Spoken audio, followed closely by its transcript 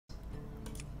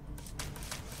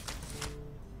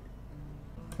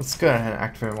Let's go ahead and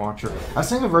activate Watcher. I was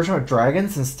thinking a version with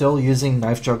dragons and still using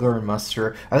Knife Juggler and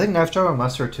Muster. I think Knife Juggler and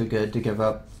Muster are too good to give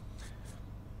up.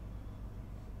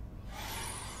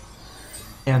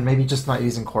 And maybe just not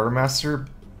using Quartermaster,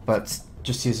 but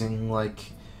just using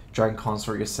like Dragon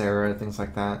Consort, Ysera, things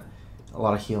like that. A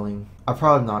lot of healing. I'm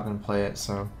probably not going to play it,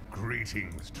 so.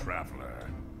 Greetings, traveler.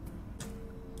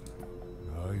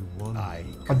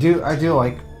 I do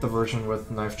like the version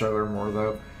with Knife Juggler more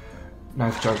though.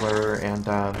 Knife Juggler and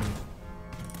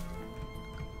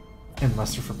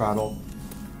Muster for battle.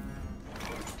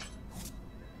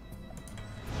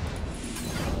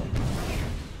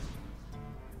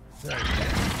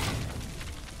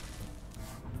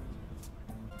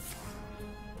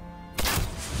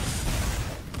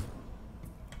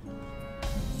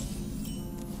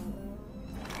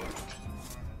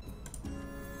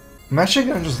 I'm actually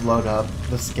gonna just load up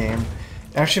this game.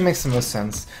 It actually makes the most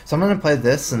sense. So I'm gonna play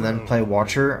this and then play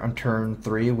Watcher on turn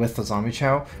 3 with the Zombie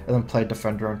Chow, and then play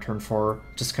Defender on turn 4.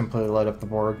 Just completely load up the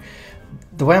board.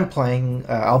 The way I'm playing,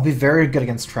 I'll be very good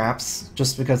against traps,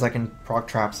 just because I can proc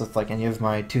traps with like any of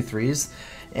my 2/3s,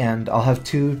 and I'll have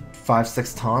 2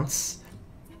 5/6 taunts.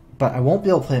 But I won't be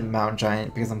able to play Mountain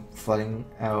Giant because I'm flooding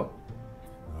out.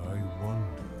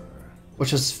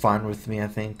 Which is fine with me, I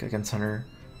think, against Hunter.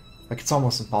 Like, it's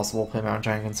almost impossible to play Mountain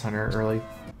Giant against Hunter early.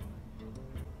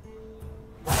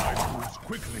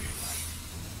 Quickly.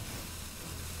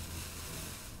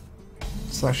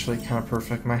 It's actually kind of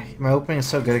perfect. My opening is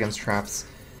so good against traps.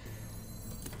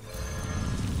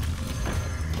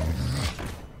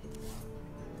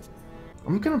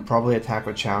 I'm gonna probably attack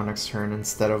with Chow next turn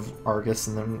instead of Argus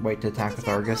and then wait to attack with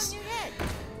Argus.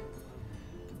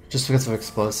 Just because of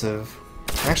explosive.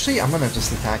 Actually, I'm gonna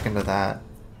just attack into that.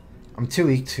 I'm too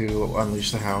weak to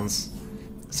unleash the hounds.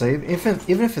 So even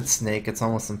if it's Snake, it's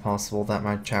almost impossible that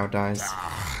my Chow dies.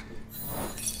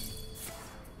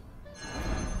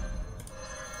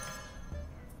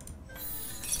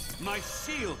 My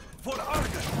shield for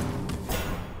Argus.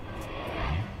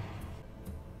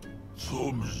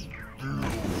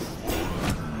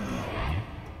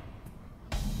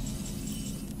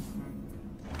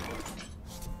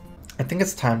 I think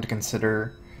it's time to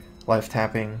consider life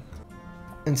tapping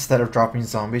instead of dropping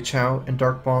Zombie Chow and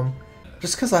Dark Bomb.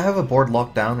 Just because I have a board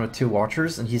locked down with 2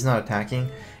 Watchers and he's not attacking.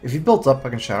 If he builds up, I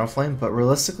can Shadow Flame, but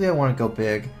realistically I want to go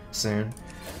big soon.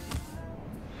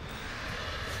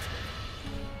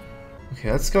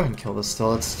 Okay, let's go ahead and kill this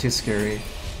still. It's too scary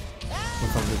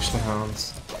with Unleash the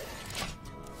Hounds.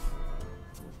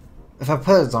 If I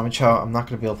play a Zombie Chow, I'm not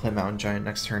going to be able to play Mountain Giant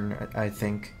next turn, I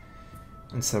think,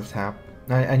 instead of tap.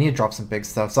 I need to drop some big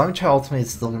stuff. Zombie Chow ultimately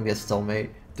is still going to be a stalemate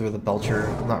through the Belcher.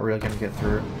 I'm not really going to get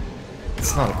through it.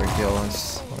 It's not a big deal,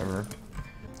 it's whatever.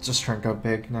 Just trying to go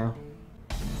big now.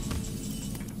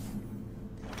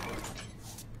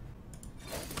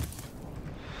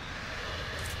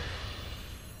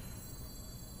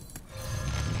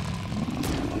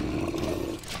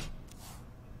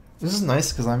 This is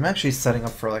nice because I'm actually setting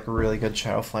up for like a really good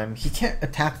Shadow Flame. He can't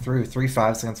attack through 3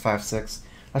 5s against 5/6.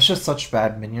 That's just such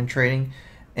bad minion trading,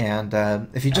 and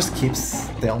if he just keeps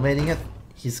stalemating it,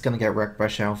 he's gonna get wrecked by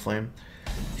Shadow Flame.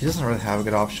 He doesn't really have a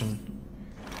good option.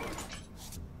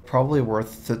 Probably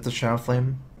worth it to Shadow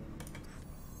Flame.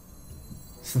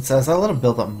 Since as I let him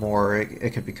build up more,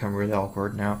 it could become really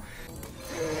awkward now.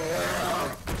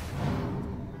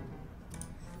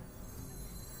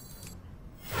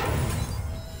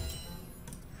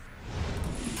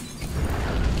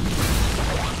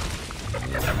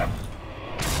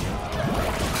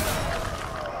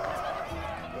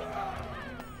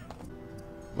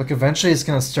 Like, eventually he's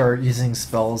gonna start using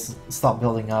spells, stop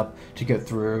building up to get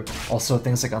through. Also,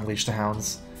 things like Unleash the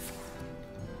Hounds.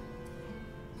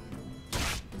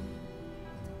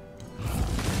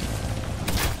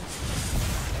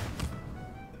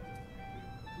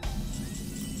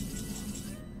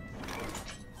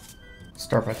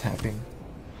 Start by tapping.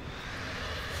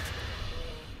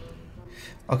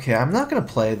 Okay, I'm not gonna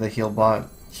play the heal bot.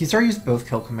 He's already used both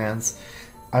kill commands.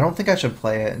 I don't think I should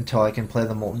play it until I can play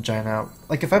the Molten Giant out.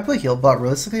 Like, if I play Heal Bot,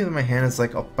 realistically in my hand is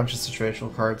like a bunch of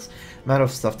situational cards. I'm out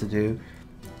of stuff to do.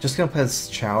 Just gonna play this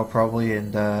Chow probably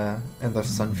and the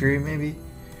Sun Fury maybe.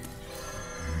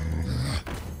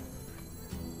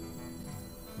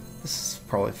 This is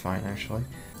probably fine actually.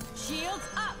 Shields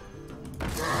up.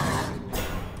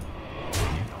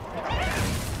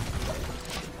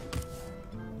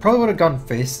 Probably would have gone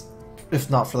face if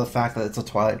not for the fact that it's a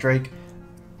Twilight Drake.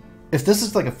 If this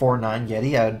is like a 4/9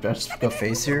 Yeti, I'd just go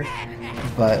face here.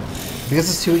 But because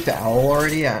it's too weak to Owl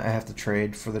already, I have to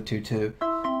trade for the 2/2.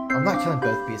 I'm not killing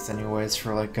both beasts anyways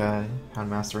for like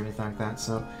Houndmaster or anything like that,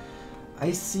 so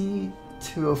I see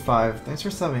 205. Thanks for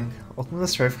subbing. Welcome to the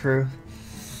StrifeCro.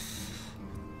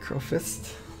 Crow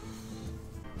Fist.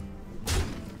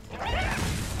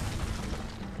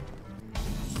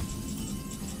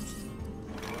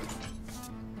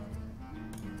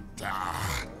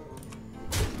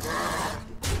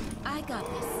 I got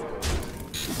this.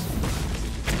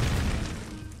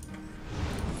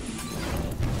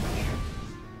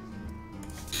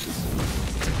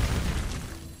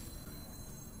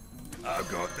 I've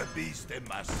got the beast in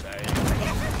my sight.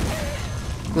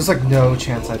 There's like no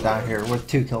chance I die here with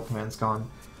 2 kill commands gone.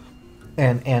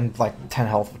 And like 10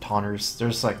 health with taunters.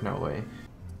 There's like no way.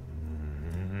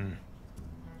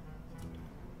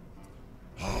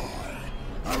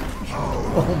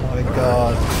 Oh my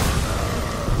god.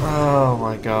 Oh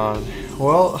my god.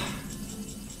 Well,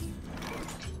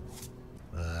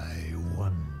 I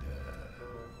wonder.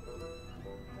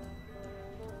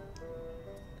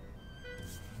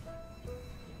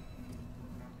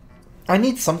 I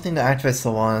need something to activate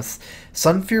Sylvanas.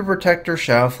 Sunfear Protector,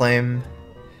 Shadow Flame.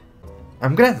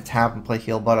 I'm gonna have to tap and play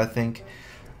Heal Bot, I think.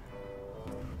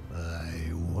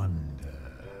 I wonder.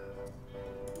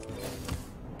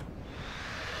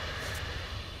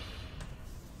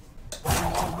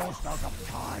 I'm almost out of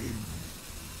time.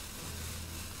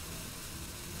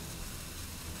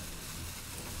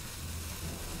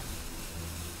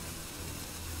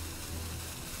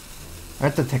 I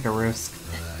have to take a risk.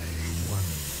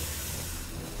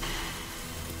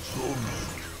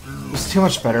 It's too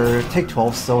much better. Take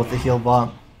 12 still with the heal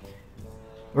bot.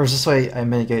 Whereas this way I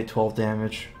mitigate 12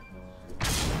 damage.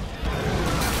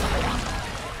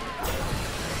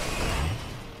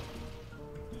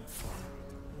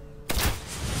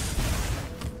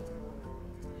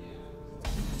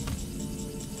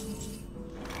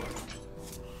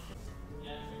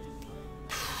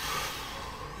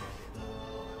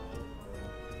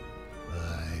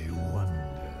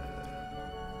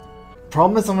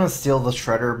 Problem is I'm gonna steal the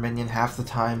Shredder minion half the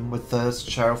time with the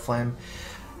Shadow Flame.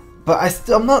 But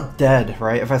I'm not dead,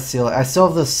 right? If I steal it. I still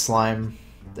have this slime.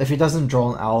 If he doesn't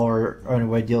draw an owl or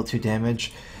anyway deal 2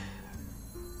 damage.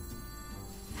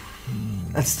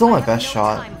 It's still my best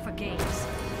shot.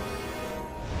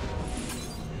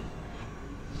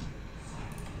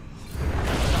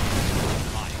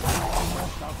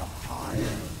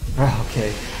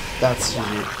 Okay, that's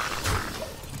sweet.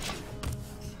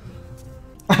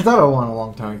 I thought I won a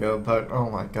long time ago, but oh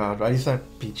my god, I used to have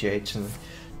PGH and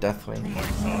Deathwing.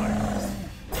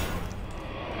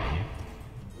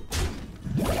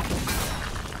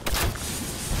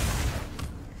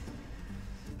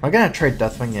 Am I gonna trade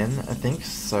Deathwing in? I think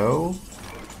so.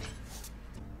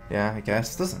 Yeah, I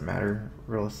guess. Doesn't matter,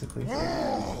 realistically.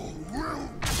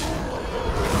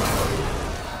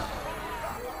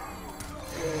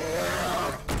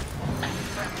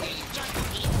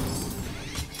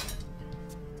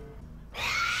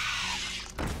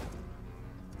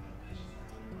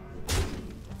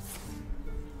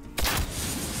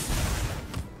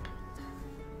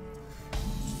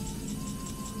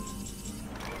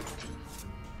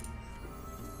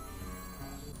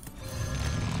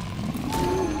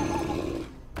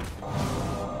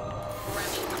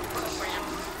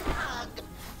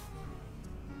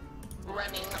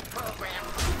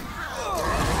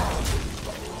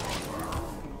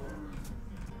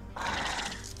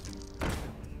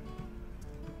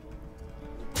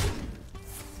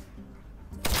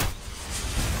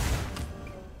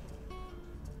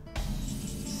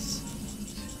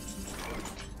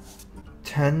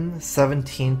 Ten,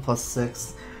 17 plus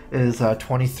 6 is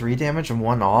 23 damage and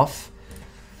 1 off.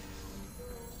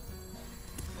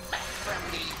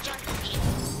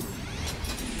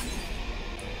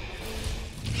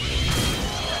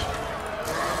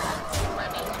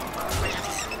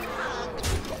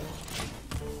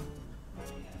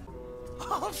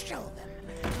 I'll show them.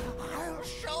 I'll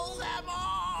show them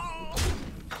all.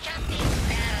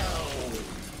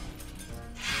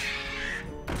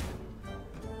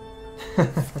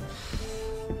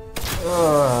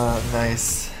 Oh,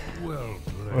 nice. Well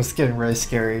played. It's getting really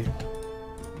scary.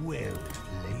 Well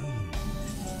played.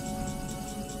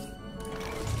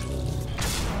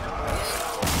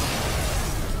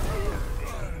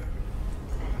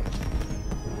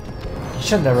 You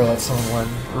should never let someone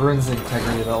win. Ruins the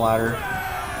integrity of the ladder.